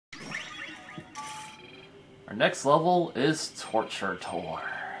Our next level is Torture Tour.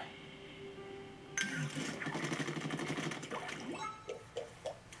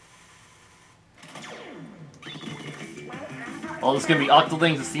 Well, this is gonna be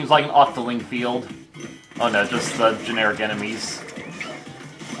Octolings. It seems like an Octoling field. Oh no, just generic enemies.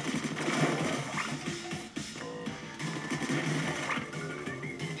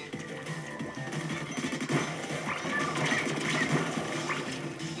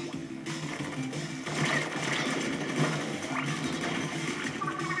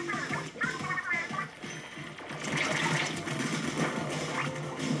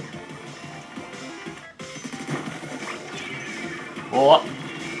 Well,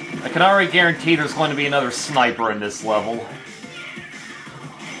 I can already guarantee there's going to be another sniper in this level.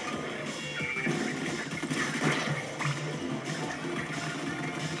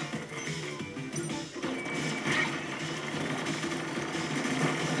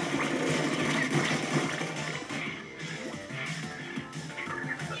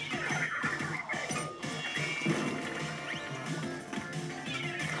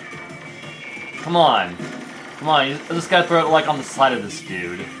 Come on. Come on, I just gotta throw it, like, on the side of this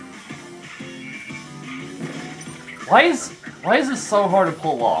dude. Why is this so hard to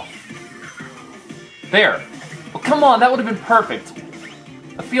pull off? There. Well, come on, that would have been perfect.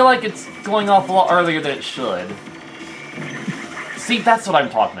 I feel like it's going off a lot earlier than it should. See, that's what I'm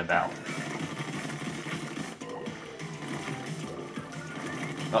talking about.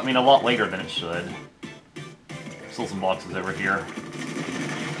 I mean, a lot later than it should. Still some boxes over here.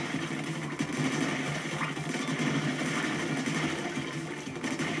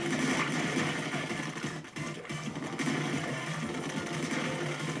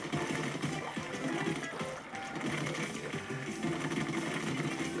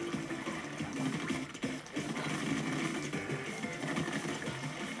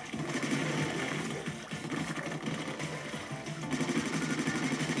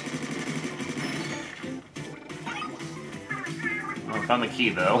 I found the key,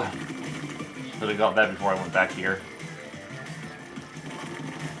 though. Should have got that before I went back here.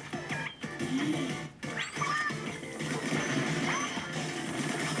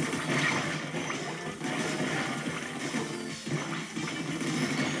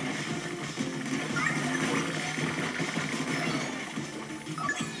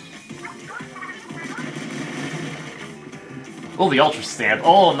 Oh, the Ultra Stamp.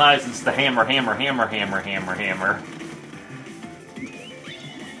 Oh, nice. It's the hammer, hammer, hammer, hammer, hammer, hammer.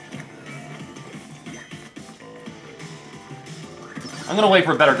 I'm gonna wait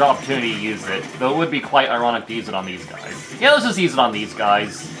for a better opportunity to use it, though it would be quite ironic to use it on these guys. Yeah, let's just use it on these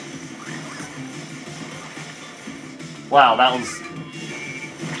guys. Wow, that was...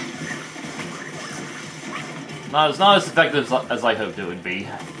 not as effective as I hoped it would be.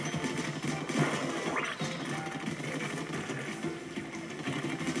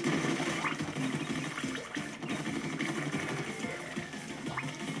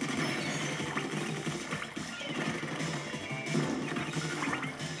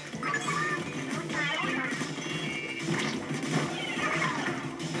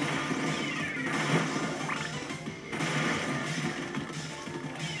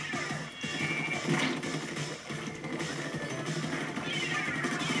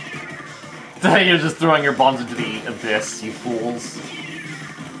 You're just throwing your bombs into the abyss, you fools.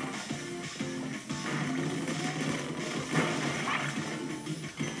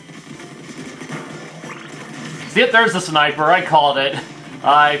 See it? There's the sniper. I called it.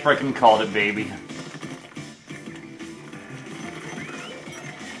 I freaking called it, baby.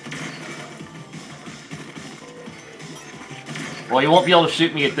 Well, you won't be able to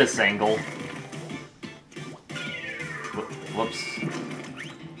shoot me at this angle. Whoops.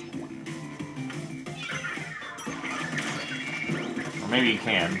 Maybe you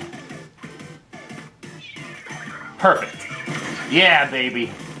can. Perfect. Yeah, baby.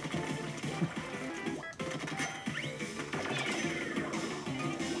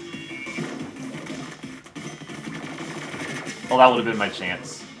 Well, that would have been my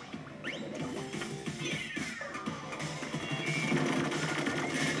chance.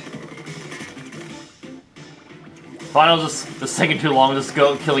 Fine, I'll just... This taking too long, just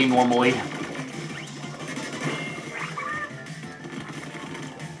go kill you normally.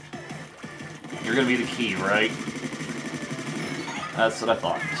 You're gonna be the key, right? That's what I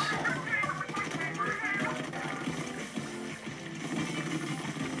thought.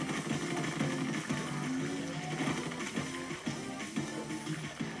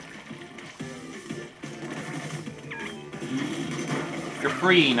 You're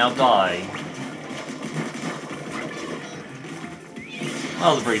free, now die.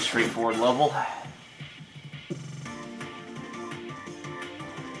 That was a very straightforward level.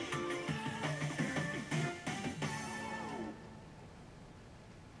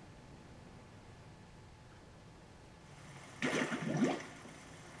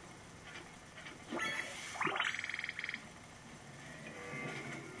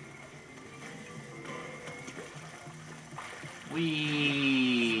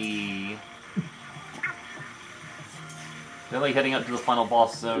 Definitely heading up to the final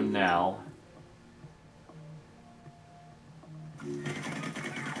boss zone now.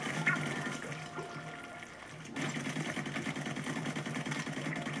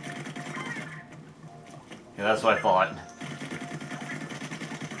 Yeah, that's what I thought.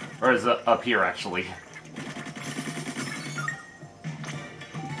 Or is it up here, actually?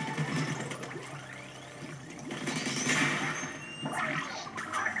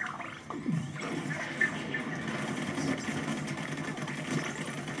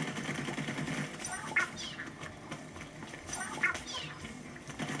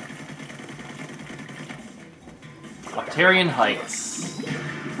 Octarian Heights.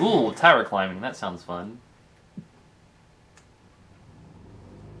 Ooh, tower climbing. That sounds fun.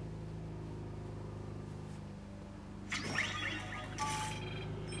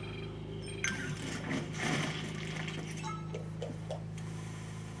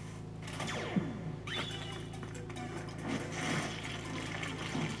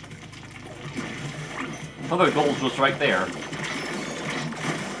 Oh, the goal's just right there.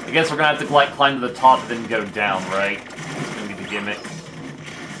 I guess we're gonna have to like climb to the top and then go down, right? It's gonna be the gimmick.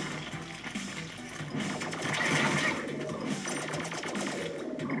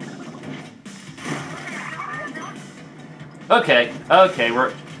 Okay,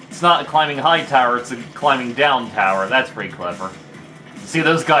 it's not a climbing high tower, it's a climbing down tower. That's pretty clever. See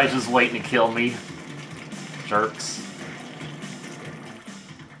those guys just waiting to kill me. Jerks.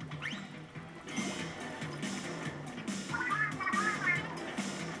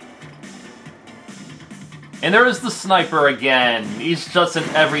 And there is the sniper again. He's just in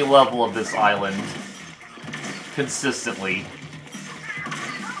every level of this island. Consistently.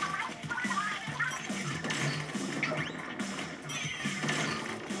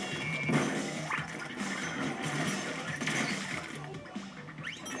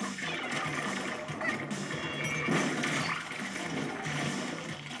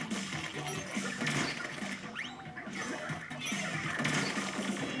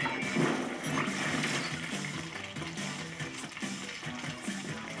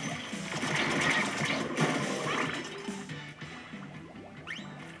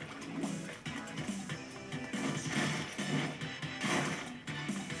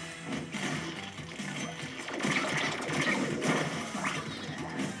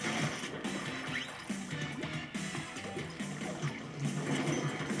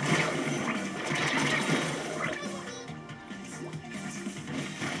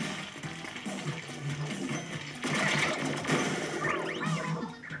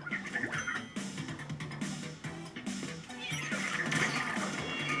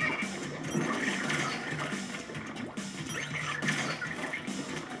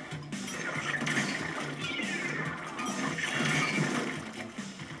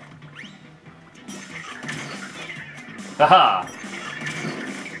 Haha!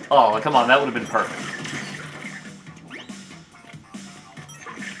 Oh, come on, that would have been perfect.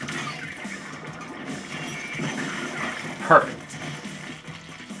 Perfect.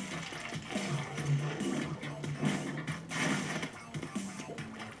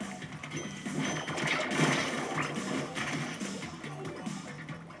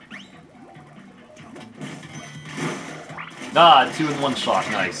 Ah, 2 in 1 shot,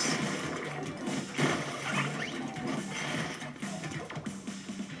 nice.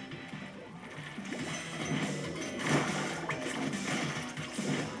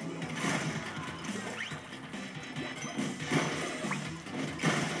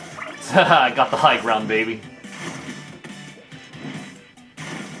 I got the high ground, baby.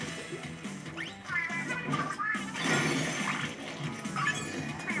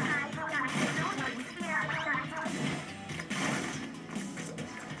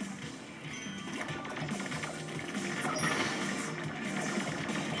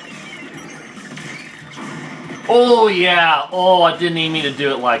 Oh, yeah. Oh, I didn't even mean to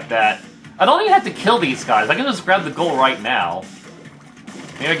do it like that. I don't even have to kill these guys. I can just grab the goal right now.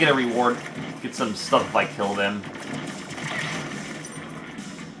 Maybe I get a reward. Get some stuff if I kill them.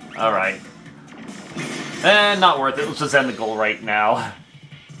 Alright. Not worth it. Let's just end the goal right now.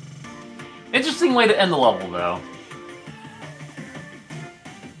 Interesting way to end the level, though.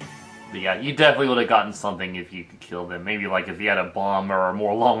 But yeah, you definitely would have gotten something if you could kill them. Maybe like if you had a bomb or a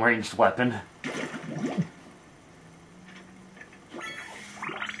more long-ranged weapon.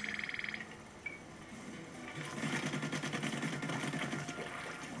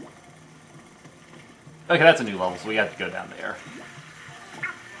 Okay, that's a new level, so we have to go down there.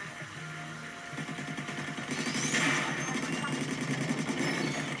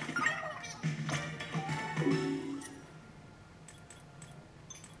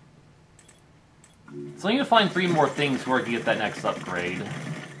 So I need to find 3 more things before I can get that next upgrade.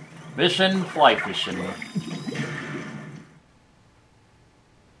 Mission, fly fishing.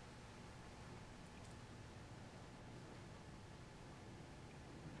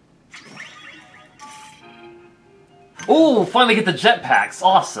 Ooh, finally get the jetpacks.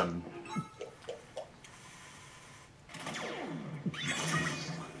 Awesome.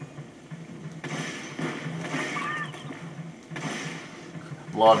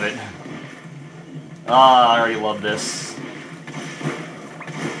 Love it. Ah, I already love this.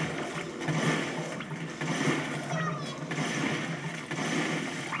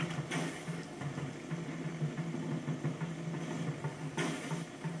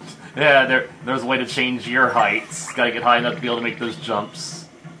 Yeah, there's a way to change your heights. Gotta get high enough to be able to make those jumps.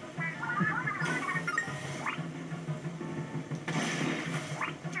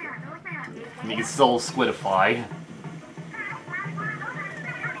 And you can still squidify.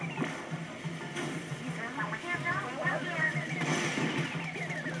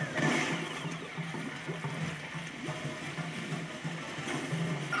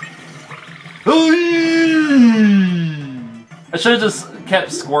 I should have just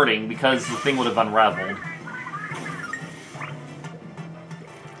kept squirting because the thing would have unraveled.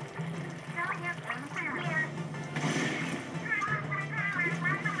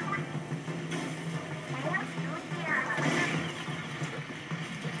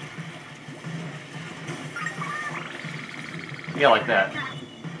 Yeah, like that.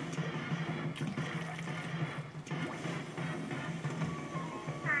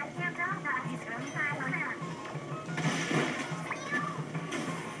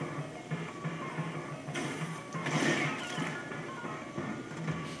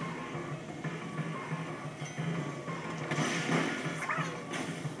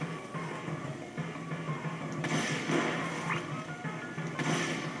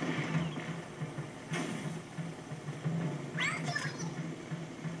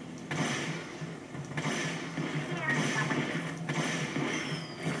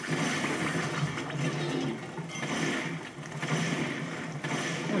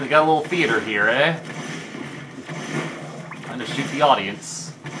 We got a little theater here, eh? Trying to shoot the audience.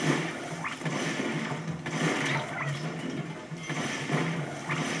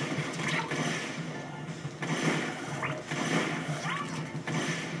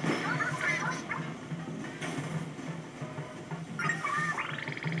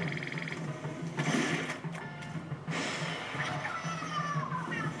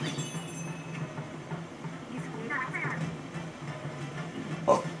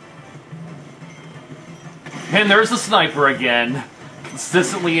 And there's the sniper again,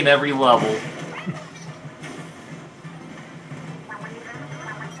 consistently in every level.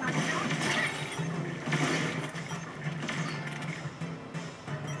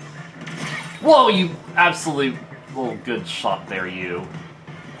 Whoa, you absolute little good shot there, you.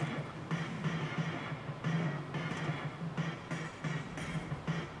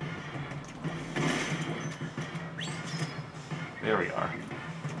 There we are.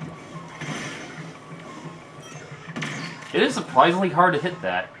 It is surprisingly hard to hit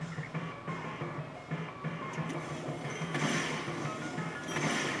that.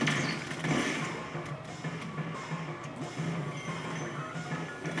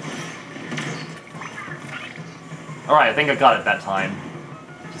 Alright, I think I got it that time.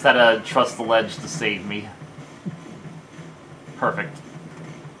 Just had to trust the ledge to save me. Perfect.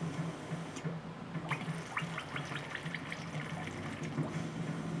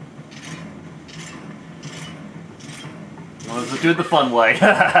 Let's do it the fun way.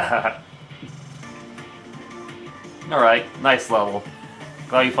 Alright, nice level.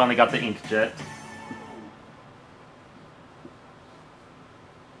 Glad you finally got the inkjet.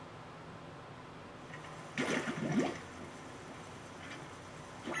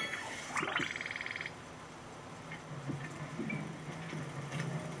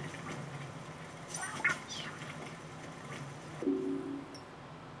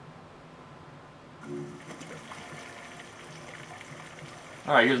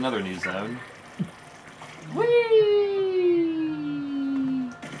 Alright, here's another new zone. Whee!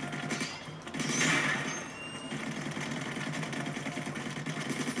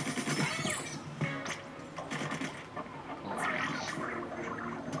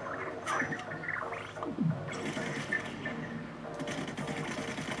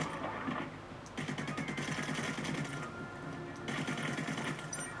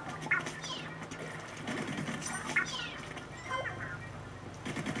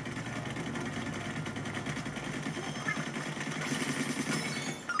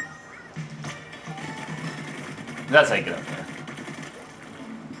 That's how you get up there.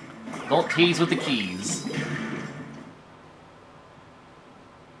 Don't tease with the keys.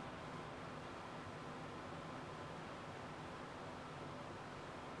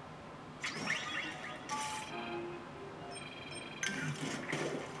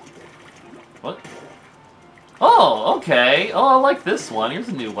 What? Oh, okay. Oh, I like this one. Here's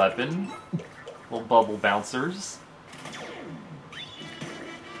a new weapon. Little bubble bouncers.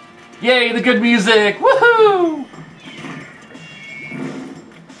 Yay, the good music! Woohoo!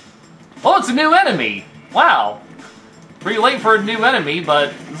 Oh, it's a new enemy! Wow. Pretty late for a new enemy,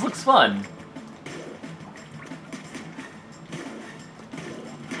 but this looks fun.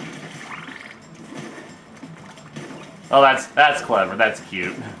 Oh, that's clever. That's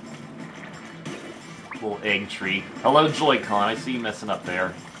cute. Little egg tree. Hello, Joy-Con. I see you messing up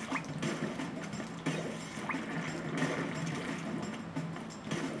there.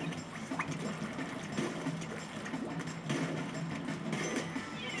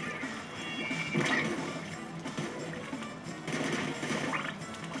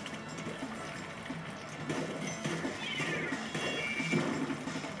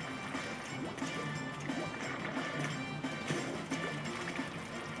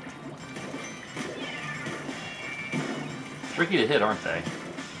 Tricky to hit, aren't they?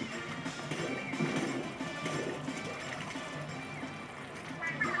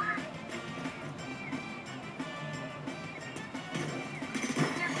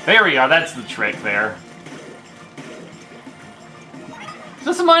 There we are, that's the trick there.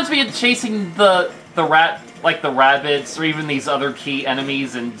 This reminds me of chasing the rabbits, or even these other key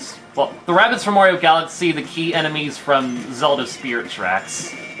enemies, and well, the rabbits from Mario Galaxy, the key enemies from Zelda Spirit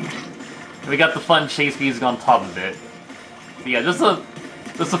Tracks. And we got the fun chase music on top of it. But yeah, just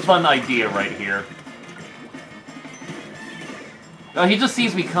a fun idea right here. Oh, he just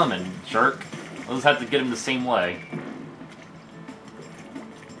sees me coming, jerk. I'll just have to get him the same way.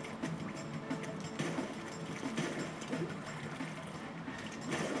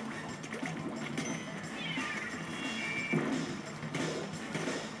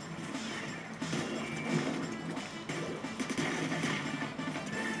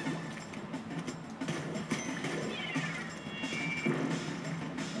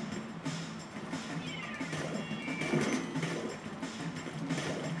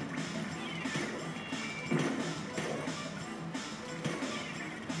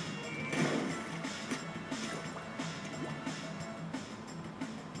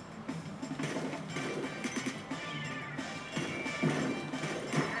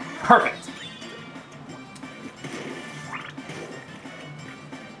 Perfect.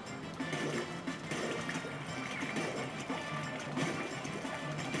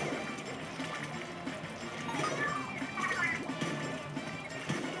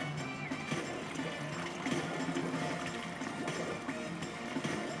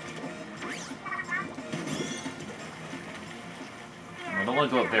 I don't want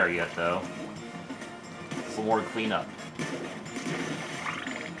to go up there yet, though. Some more to clean up.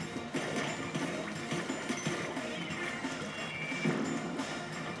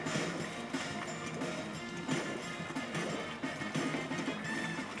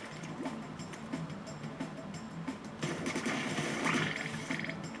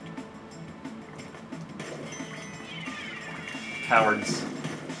 Cowards.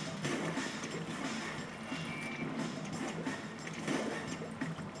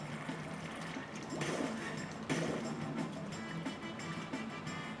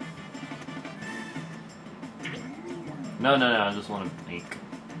 No, I just want to make.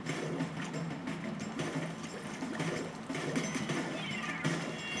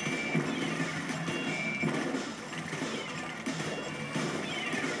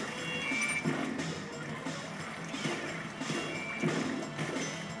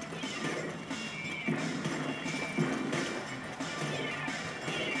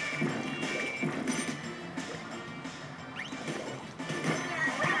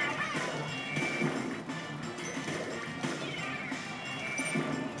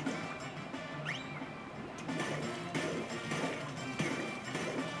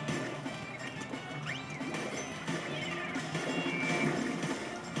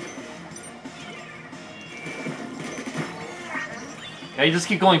 Yeah, you just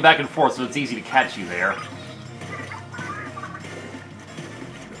keep going back and forth, so it's easy to catch you there.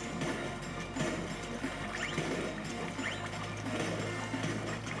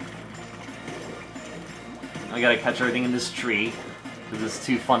 I gotta catch everything in this tree, because it's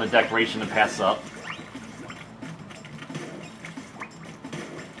too fun a decoration to pass up.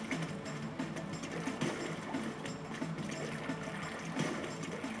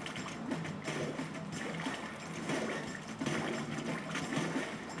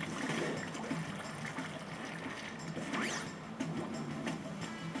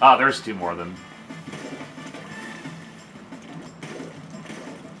 Ah, there's 2 more of them.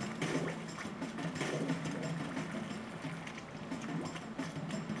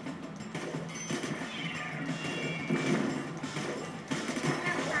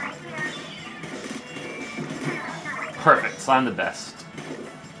 Perfect, so I'm the best.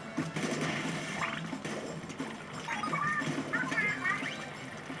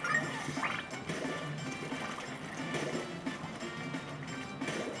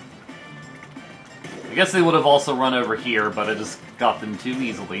 I guess they would have also run over here, but I just got them too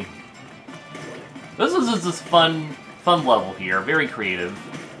easily. This is just this fun level here, very creative.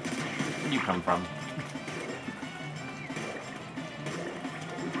 Where'd you come from?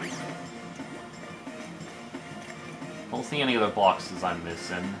 Don't see any other boxes I'm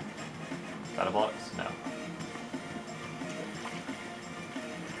missing. Is that a box? No.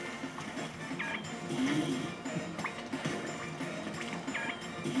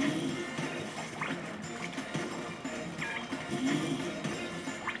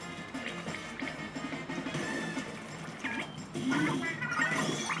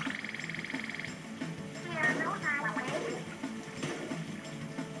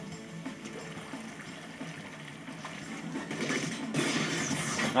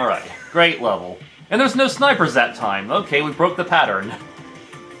 Alright, great level. And there's no snipers that time. Okay, we broke the pattern.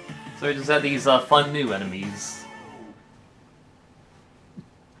 So we just had these fun new enemies.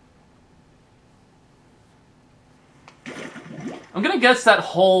 I'm gonna guess that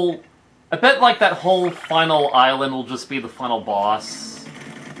whole... I bet like that whole final island will just be the final boss.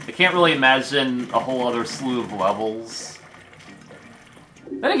 I can't really imagine a whole other slew of levels.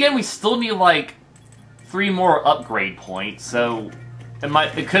 Then again, we still need like 3 more upgrade points, so...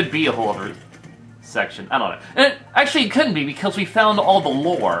 It could be a whole other section. I don't know. And actually, it couldn't be, because we found all the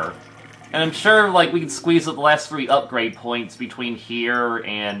lore. And I'm sure, like, we can squeeze up the last 3 upgrade points between here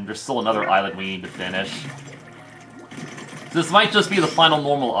and there's still another island we need to finish. So this might just be the final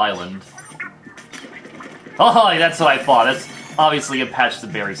normal island. Oh, that's what I thought. It's obviously a patch to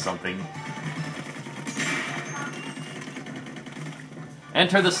bury something.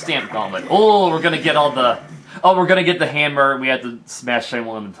 Enter the stamp gauntlet. Oh, we're gonna get all the... Oh, we're gonna get the hammer, we have to smash him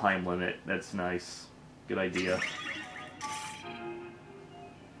on the time limit. That's nice. Good idea.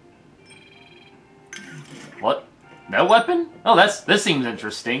 What? No weapon? Oh, this seems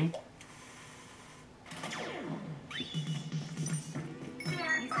interesting.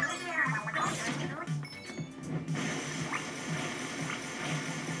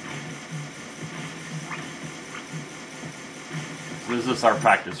 So this is our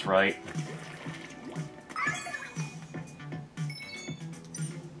practice, right?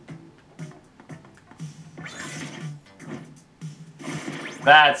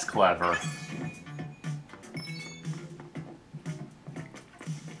 That's clever.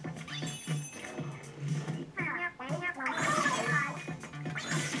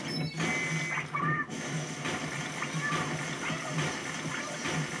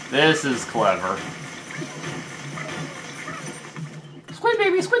 This is clever. Squid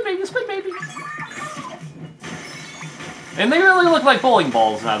baby, squid baby, squid baby! And they really look like bowling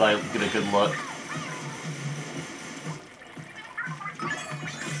balls now that I get a good look.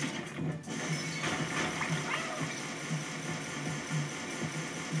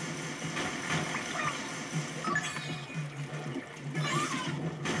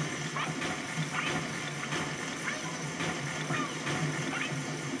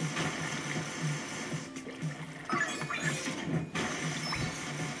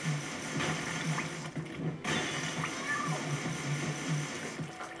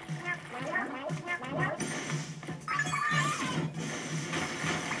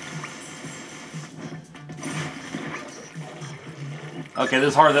 Okay, this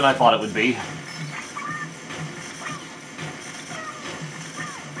is harder than I thought it would be.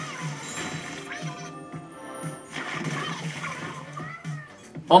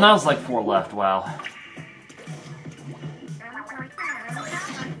 Well, now it's like 4 left, wow.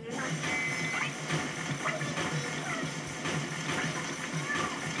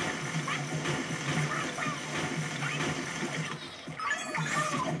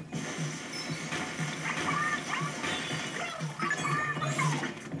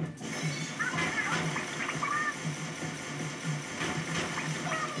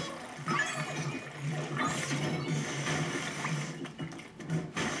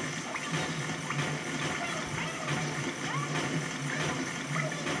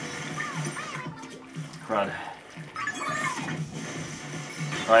 Crud.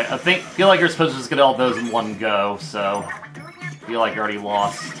 Alright, I feel like you're supposed to just get all those in one go, so... I feel like you already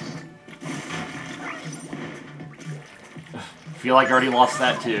lost. feel like I already lost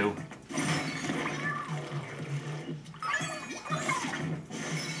that too.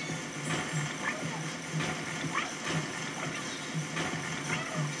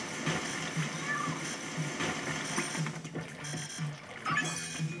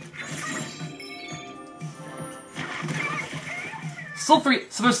 Still three,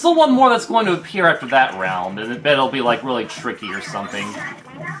 so there's still one more that's going to appear after that round, and I bet it'll be like really tricky or something.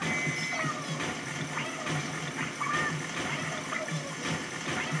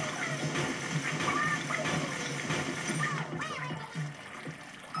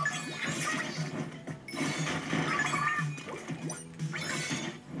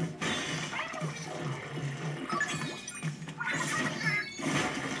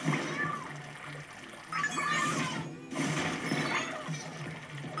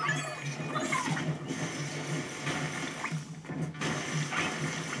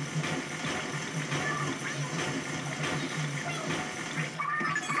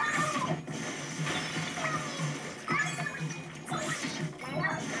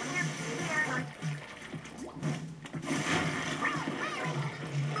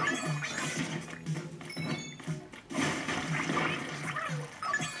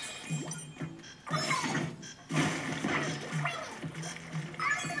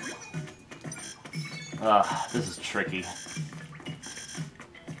 This is tricky.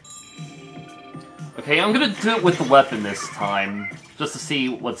 Okay, I'm gonna do it with the weapon this time, just to see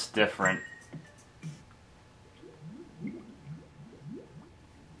what's different.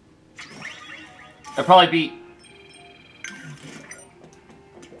 I'd probably be...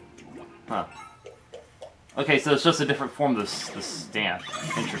 Huh. Okay, so it's just a different form of the stamp.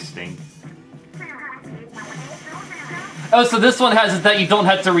 Interesting. Oh, so this one has it that you don't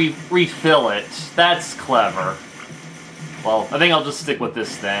have to refill it. That's clever. Well, I think I'll just stick with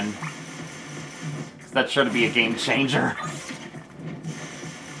this then. That's sure to be a game changer.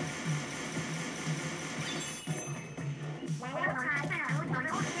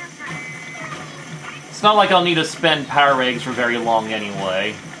 It's not like I'll need to spend power eggs for very long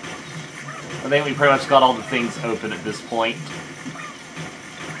anyway. I think we pretty much got all the things open at this point.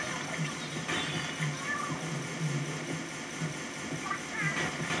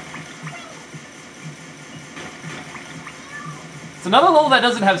 It's another level that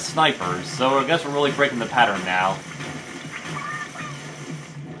doesn't have snipers, so I guess we're really breaking the pattern now.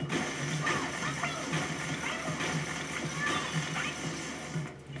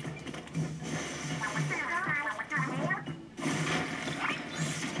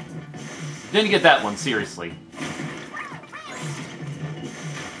 Didn't get that one, seriously.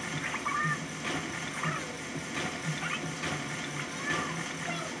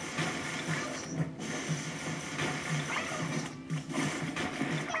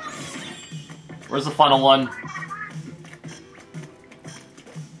 Where's the final one?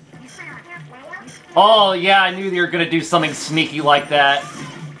 Oh, yeah, I knew you were gonna do something sneaky like that.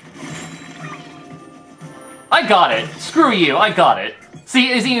 I got it. Screw you, I got it.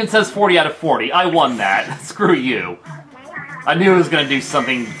 See, it even says 40 out of 40. I won that. Screw you. I knew it was gonna do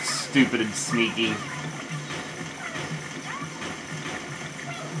something stupid and sneaky.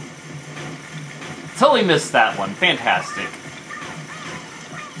 Totally missed that one. Fantastic.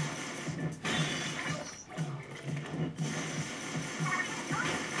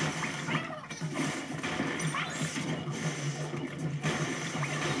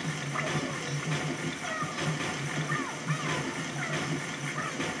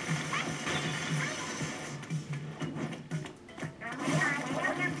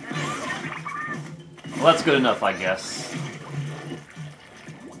 Well, that's good enough, I guess.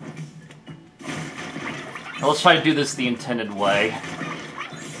 Now, let's try to do this the intended way.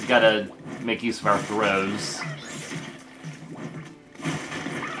 We gotta make use of our throws.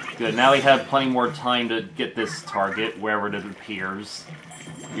 Good, now we have plenty more time to get this target, wherever it appears.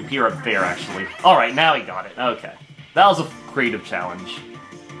 You appear up there, actually. Alright, now we got it. Okay. That was a creative challenge.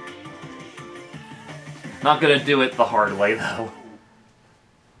 Not gonna do it the hard way, though.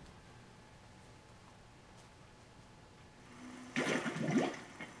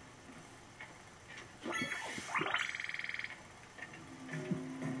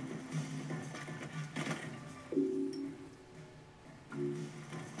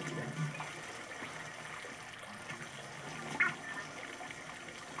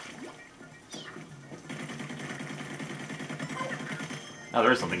 Oh,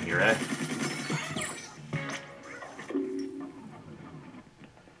 there is something here, eh?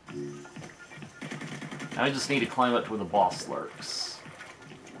 Now I just need to climb up to where the boss lurks.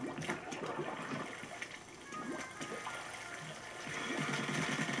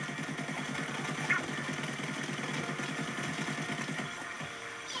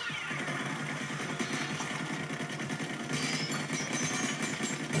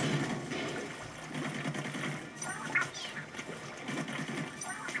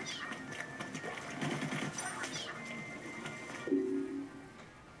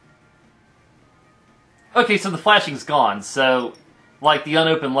 Okay, so the flashing's gone, so, like, the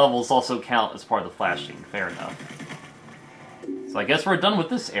unopened levels also count as part of the flashing. Fair enough. So I guess we're done with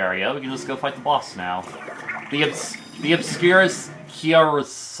this area. We can just go fight the boss now. The Obscurus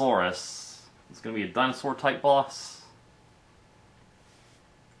Chiarosaurus. It's gonna be a dinosaur-type boss.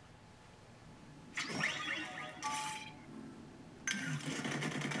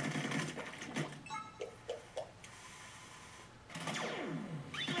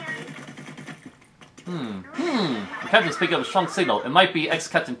 The captain's picking up a strong signal. It might be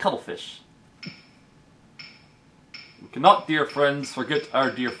ex-Captain Cuttlefish. We cannot, dear friends, forget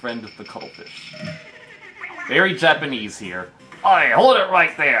our dear friend the Cuttlefish. Very Japanese here. Oi, hold it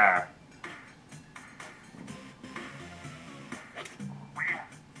right there!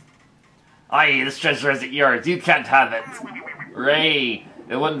 Aye, this treasure isn't yours. You can't have it. Ray,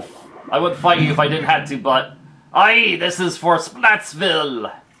 I wouldn't fight you if I didn't have to, but... Aye, this is for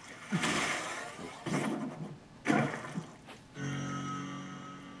Splatsville!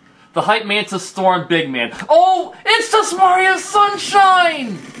 The Hype Manta Storm Big Man. Oh, it's just Mario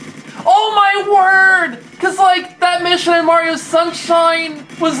Sunshine! Oh my word! Cause like, that mission in Mario Sunshine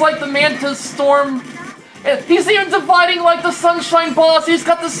was like the Manta Storm. He's even dividing like the Sunshine boss. He's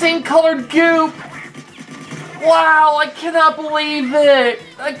got the same colored goop. Wow, I cannot believe it.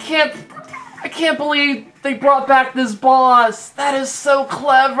 I can't believe they brought back this boss. That is so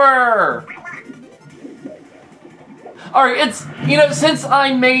clever. Alright, it's, you know, since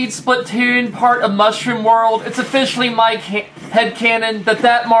I made Splatoon part of Mushroom World, it's officially my headcanon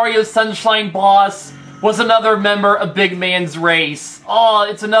that Mario Sunshine boss was another member of Big Man's race. Oh,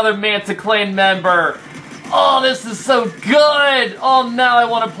 it's another Manta Clan member. Oh, this is so good! Oh, now I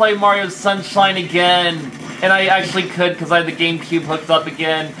want to play Mario Sunshine again. And I actually could, because I had the GameCube hooked up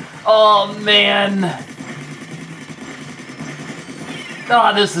again. Oh, man.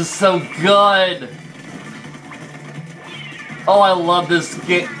 Oh, this is so good. Oh, I love this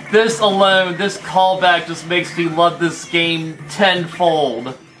game. This alone, this callback just makes me love this game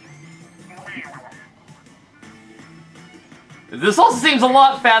tenfold. This also seems a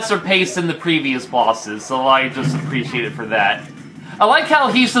lot faster paced than the previous bosses, so I just appreciate it for that. I like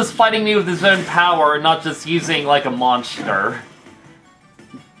how he's just fighting me with his own power and not just using, like, a monster.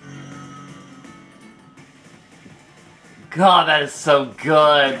 God, that is so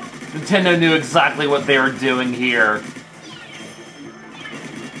good. Nintendo knew exactly what they were doing here.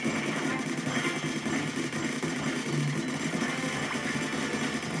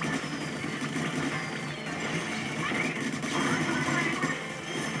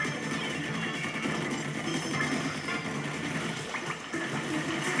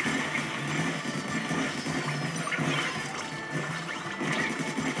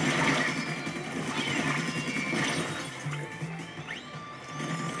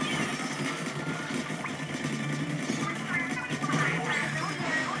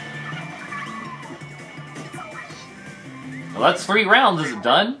 Well, that's 3 rounds, is it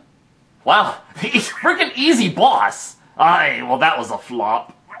done? Wow, he's freaking easy boss! Aye, well that was a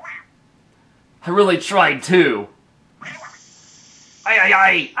flop. I really tried too. Aye, aye,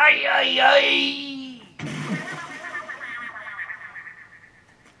 aye, aye, aye, aye!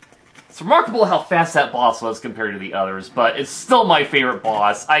 It's remarkable how fast that boss was compared to the others, but it's still my favorite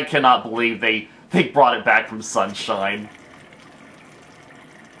boss. I cannot believe they brought it back from Sunshine.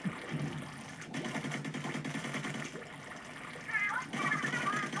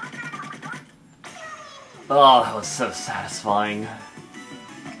 Oh, that was so satisfying.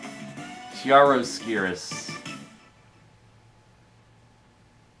 Chiarosaurus.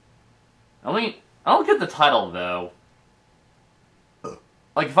 I don't get the title, though.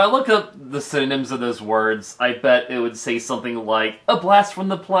 Like, if I look up the synonyms of those words, I bet it would say something like, a blast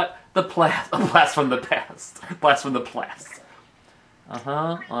from a blast from the past. Blast from the past.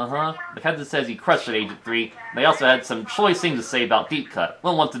 The captain says he crushed it, Agent 3. They also had some choice things to say about Deep Cut.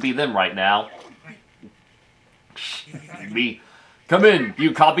 Won't want to be them right now. Me. Come in,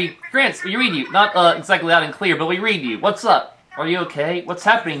 you copy. Grants, we read you. Not exactly loud and clear, but we read you. What's up? Are you okay? What's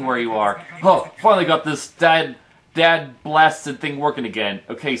happening where you are? Oh, finally got this dad blasted thing working again.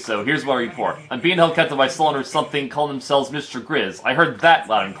 Okay, so here's my report. I'm being held captive by someone or something calling themselves Mr. Grizz. I heard that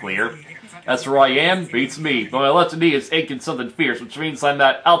loud and clear. That's where I am. Beats me. But my left knee is aching something fierce, which means I'm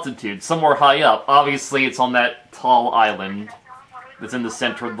at altitude, somewhere high up. Obviously, it's on that tall island that's in the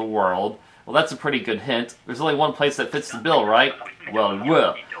center of the world. Well, that's a pretty good hint. There's only one place that fits the bill, right?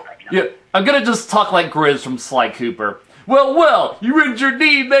 Well. Yeah, I'm gonna just talk like Grizz from Sly Cooper. Well, you and your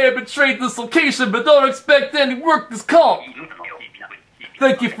knee may have betrayed this location, but don't expect any work is comp.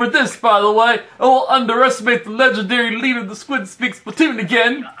 Thank you for this, by the way. I won't underestimate the legendary leader of the Squid Speaks platoon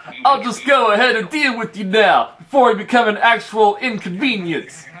again. I'll just go ahead and deal with you now, before you become an actual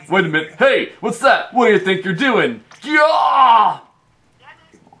inconvenience. Wait a minute. Hey, what's that? What do you think you're doing? Yeah!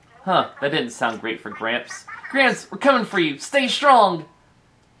 Huh, that didn't sound great for Gramps. Gramps, we're coming for you. Stay strong!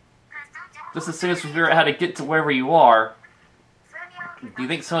 Just as soon as we figure out how to get to wherever you are. Do you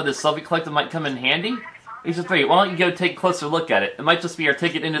think some of this Soviet collective might come in handy? Asia 3, why don't you go take a closer look at it? It might just be our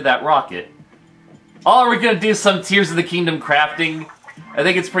ticket into that rocket. Oh, are we gonna do some Tears of the Kingdom crafting? I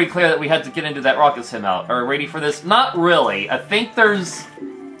think it's pretty clear that we had to get into that rocket somehow. Are we ready for this? Not really. I think there's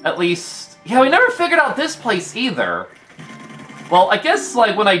at least... Yeah, we never figured out this place either. Well, I guess,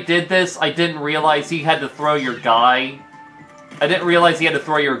 like, when I did this, I didn't realize he had to throw your guy. I didn't realize he had to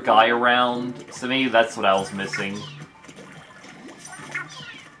throw your guy around, so maybe that's what I was missing.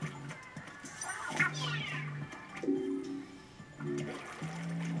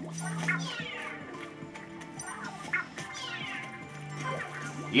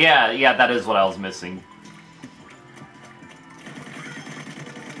 Yeah, that is what I was missing.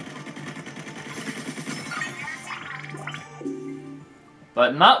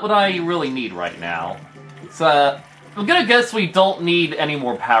 But not what I really need right now. So, I'm gonna guess we don't need any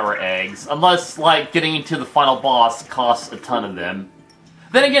more power eggs, unless, like, getting into the final boss costs a ton of them.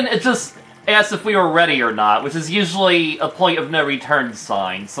 Then again, it just asks if we were ready or not, which is usually a point of no return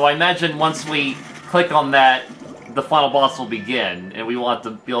sign, so I imagine once we click on that, the final boss will begin, and we will have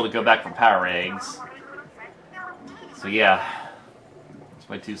to be able to go back for power eggs. So yeah, that's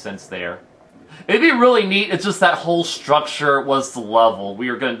my 2 cents there. It'd be really neat if just that whole structure was the level.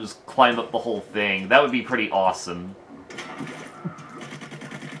 We were going to just climb up the whole thing. That would be pretty awesome.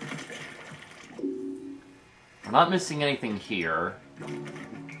 We're not missing anything here.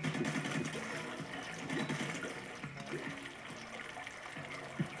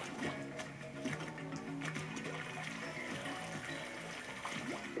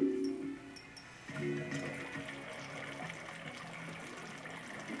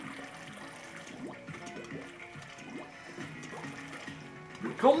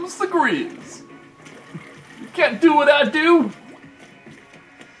 Here comes the Grizz. You can't do what I do.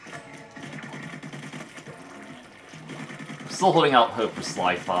 I'm still holding out hope for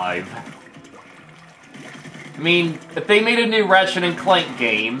Sly 5. I mean, if they made a new Ratchet and Clank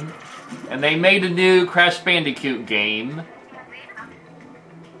game, and they made a new Crash Bandicoot game,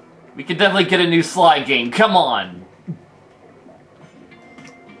 we could definitely get a new Sly game. Come on!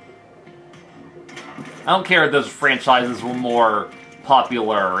 I don't care if those franchises were more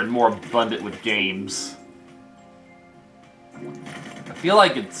popular and more abundant with games. I feel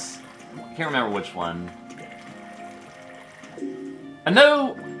like it's... I can't remember which one. I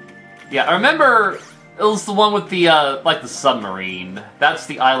know... Yeah, I remember it was the one with the, like the submarine. That's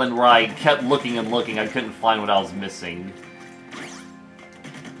the island where I kept looking and looking. I couldn't find what I was missing.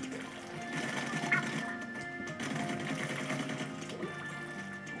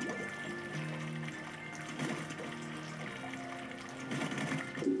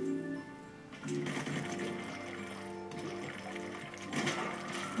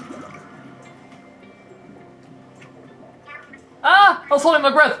 Ah! I was holding my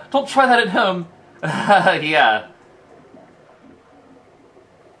breath! Don't try that at home! Yeah.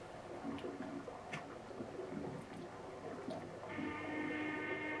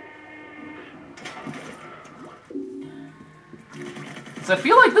 So I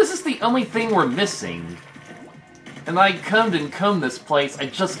feel like this is the only thing we're missing. And I combed and combed this place, I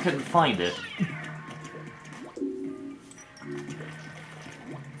just couldn't find it.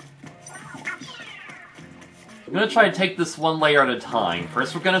 I'm gonna try to take this one layer at a time.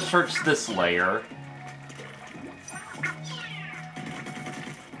 First, we're gonna search this layer.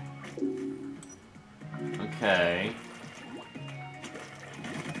 Okay.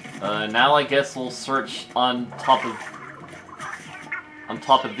 Now I guess we'll search on top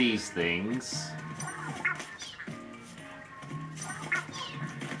of these things.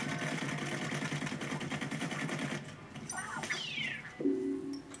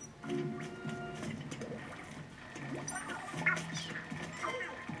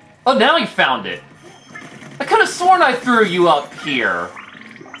 Oh, now he found it! I could have sworn I threw you up here!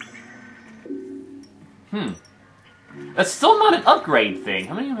 That's still not an upgrade thing.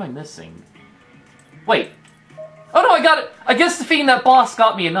 How many am I missing? Wait. Oh no, I got it! I guess defeating that boss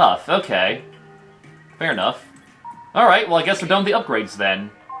got me enough. Okay. Fair enough. Alright, well I guess we're done with the upgrades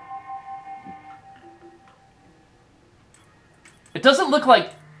then. It doesn't look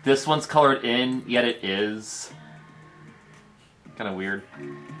like this one's colored in, yet it is. Kinda weird.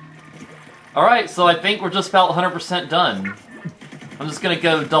 Alright, so I think we're just about 100% done. I'm just gonna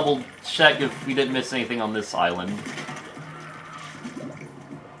go double check if we didn't miss anything on this island.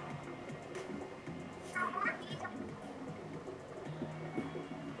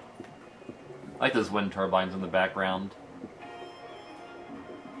 I like those wind turbines in the background.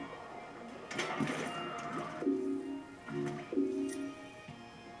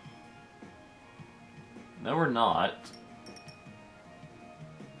 No, we're not.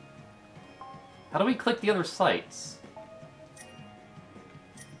 How do we click the other sites?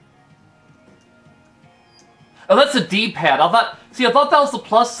 Oh, that's a D-pad. I thought that was the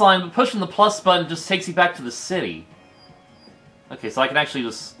plus sign, but pushing the plus button just takes you back to the city. Okay, so I can actually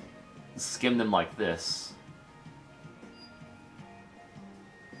just skim them like this.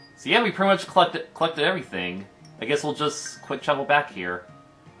 So yeah, we pretty much collected everything. I guess we'll just quick travel back here.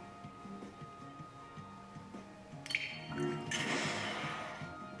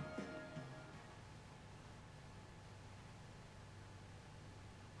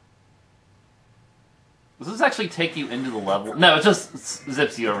 Does this actually take you into the level? No, it just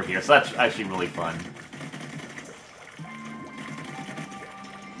zips you over here, so that's actually really fun.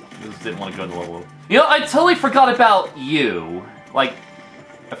 I just didn't want to go to the level. You know, I totally forgot about you. Like,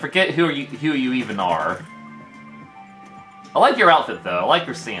 I forget who you even are. I like your outfit, though. I like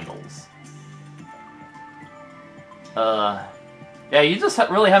your sandals. Yeah, you just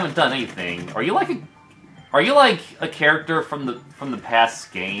really haven't done anything. Are you like a character from the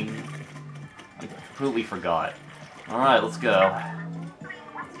past game? I completely forgot. Alright, let's go.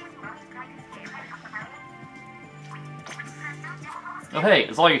 Oh hey,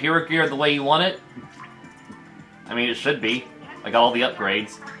 is all your hero gear the way you want it? I mean, it should be. I got all the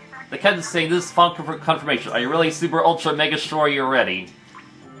upgrades. The captain's saying this is final confirmation. Are you really super ultra mega sure you're ready?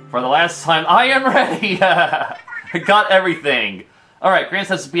 For the last time, I am ready! I got everything! Alright, Grants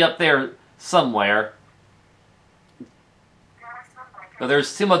has to be up there somewhere. But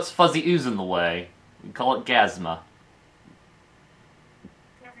there's too much fuzzy ooze in the way. We can call it Gazma.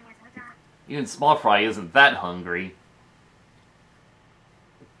 Even Small Fry isn't that hungry.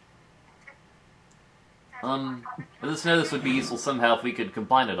 I just know this would be useful somehow if we could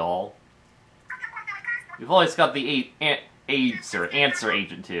combine it all. We've always got the answer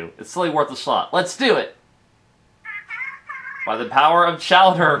agent too. It's silly worth a shot. Let's do it! By the power of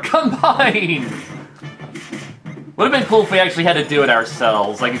Chowder, combine! Would have been cool if we actually had to do it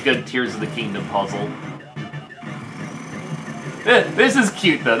ourselves, like a good Tears of the Kingdom puzzle. This is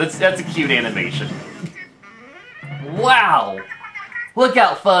cute though, that's a cute animation. Wow! Look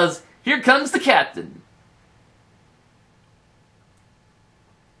out, Fuzz! Here comes the captain!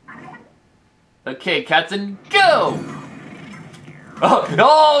 Okay, Captain, go!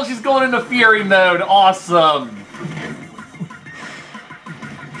 Oh, she's going into Fury mode, awesome!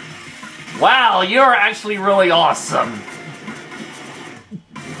 Wow, you're actually really awesome!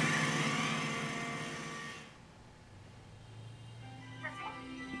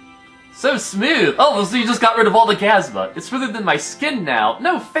 So smooth! Oh, so you just got rid of all the Gazma. It's smoother than my skin now.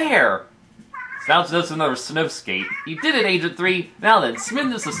 No fair! Now to notice another snow skate. You did it, Agent 3. Now then,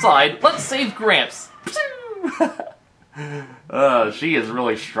 smoothness aside, let's save Gramps. She is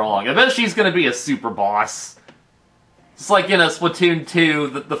really strong. I bet she's gonna be a super boss. It's like in a Splatoon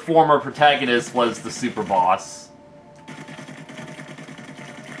 2, the former protagonist was the super boss.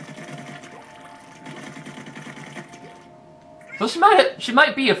 So she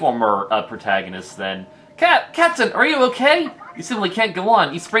might be a former protagonist then. Captain, are you okay? You simply can't go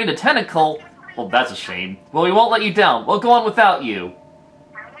on. You sprained a tentacle. Well, that's a shame. Well, we won't let you down. We'll go on without you.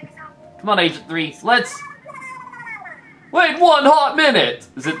 Come on, Agent 3. Let's... Wait 1 hot minute!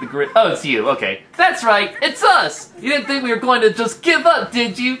 Is it the grid? Oh, it's you. Okay. That's right. It's us! You didn't think we were going to just give up,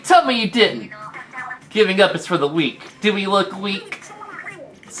 did you? Tell me you didn't. Giving up is for the weak. Do we look weak?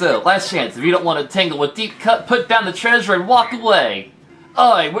 So, last chance. If you don't want to tangle with Deep Cut, put down the treasure and walk away.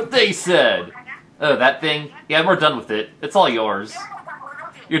 Aye, what they said. Oh, that thing? Yeah, we're done with it. It's all yours.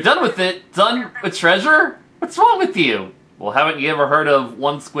 You're done with it? Done with treasure? What's wrong with you? Well, haven't you ever heard of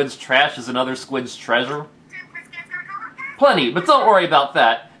one squid's trash is another squid's treasure? Plenty, but don't worry about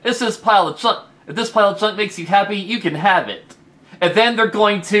that. It's this pile of junk. If this pile of junk makes you happy, you can have it. And then they're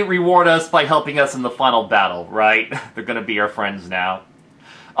going to reward us by helping us in the final battle, right? They're gonna be our friends now.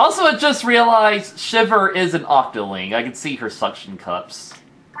 Also, I just realized Shiver is an Octoling. I can see her suction cups.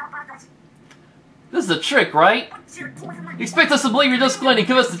 This is a trick, right? You expect us to believe you're just going to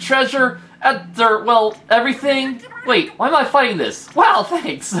give us the treasure after, well, everything? Wait, why am I fighting this? Wow,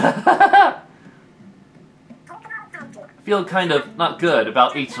 thanks! I feel kind of not good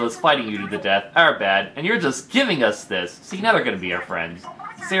about each of us fighting you to the death, our bad, and you're just giving us this, so you're never gonna be our friends.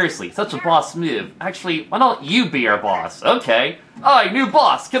 Seriously, such a boss move. Actually, why don't you be our boss? Okay. Aye, new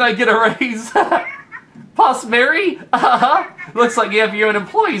boss, can I get a raise? Boss Mary? Looks like you have your own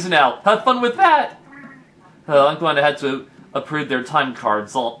employees now. Have fun with that. I'm going to head to approved their time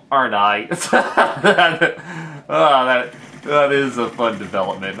cards, aren't I? That is a fun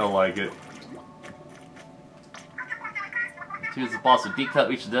development. I like it. She was the boss of Deep Cut.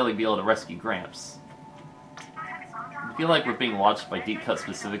 We should definitely be able to rescue Gramps. I feel like we're being watched by Deep Cut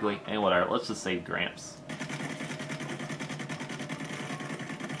specifically. And whatever, let's just save Gramps.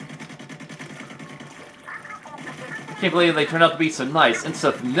 Can't believe they turned out to be so nice and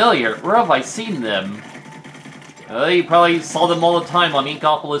so familiar. Where have I seen them? You probably saw them all the time on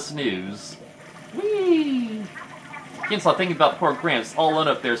Inkopolis News. Whee! Can't stop thinking about poor Gramps all alone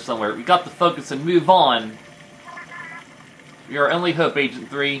up there somewhere. We got to focus and move on. You're our only hope, Agent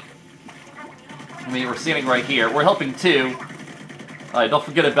 3. I mean, we're standing right here. We're helping too. Alright, don't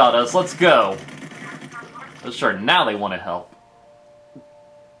forget about us. Let's go. Oh, sure, now they want to help.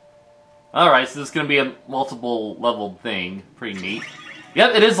 Alright, so this is going to be a multiple-leveled thing. Pretty neat.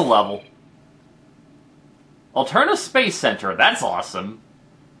 Yep, it is a level. Alterna Space Center. That's awesome.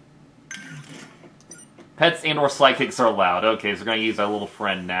 Pets and/or sidekicks are allowed. Okay, so we're going to use our little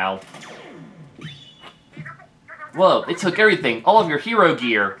friend now. Whoa, they took everything. All of your hero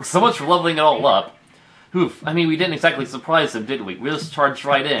gear. So much for leveling it all up. Oof, I mean, we didn't exactly surprise them, did we? We just charged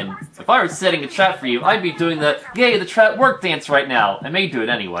right in. If I were setting a trap for you, I'd be doing the yay, the trap work dance right now. I may do it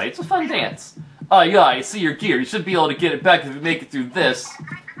anyway. It's a fun dance. Yeah, I see your gear. You should be able to get it back if you make it through this.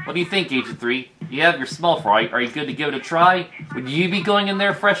 What do you think, Agent 3? You have your smell fry. Are you good to give it a try? Would you be going in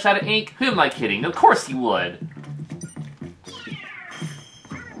there fresh out of ink? Who am I kidding? Of course you would.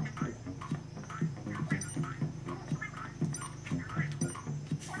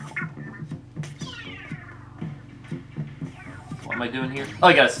 What am I doing here? Oh,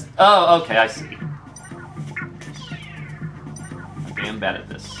 I gotta... Oh, okay, I see. Okay, I'm bad at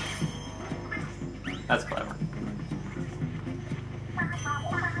this. That's clever.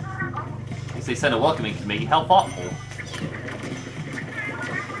 At least they sent a welcoming committee. How thoughtful.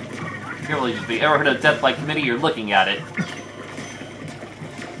 Can't really just be ever heard of death by committee, you're looking at it.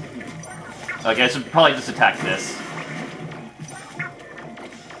 Okay, I should probably just attack this.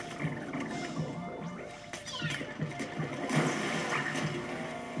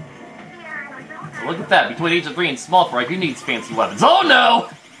 Look at that, between Agent 3 and Small Fry, who needs fancy weapons? Oh no!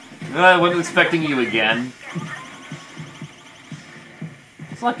 I wasn't expecting you again.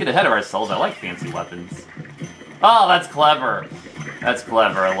 Let's not get ahead of ourselves, I like fancy weapons. Oh, that's clever! That's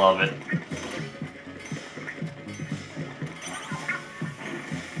clever, I love it.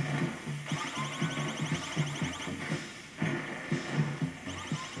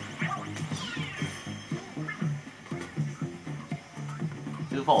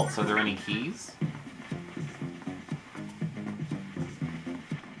 The vaults, are there any keys?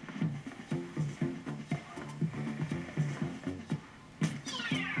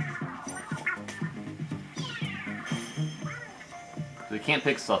 They can't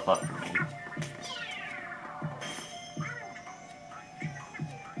pick stuff up for me.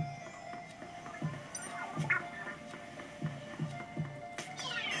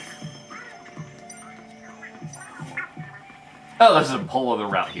 Oh, there's a whole other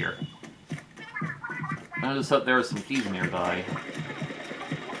route here. I just hope there are some keys nearby.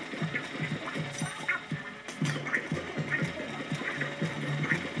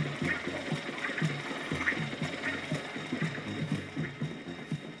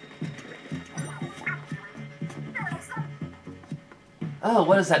 Oh,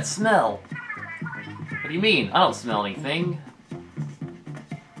 what is that smell? What do you mean? I don't smell anything.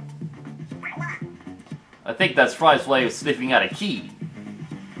 I think that's Fry's way of sniffing out a key.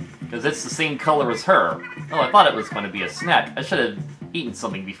 Because it's the same color as her. Oh, I thought it was going to be a snack. I should have eaten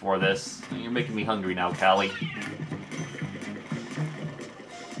something before this. You're making me hungry now, Callie.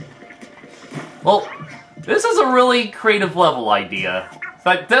 Well, this is a really creative level idea. In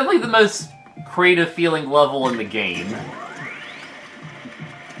fact, definitely the most creative feeling level in the game.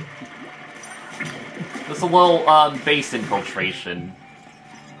 Just a little base infiltration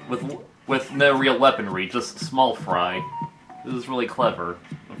with no real weaponry, just small fry. This is really clever.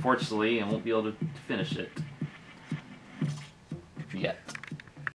 Unfortunately, I won't be able to finish it yet.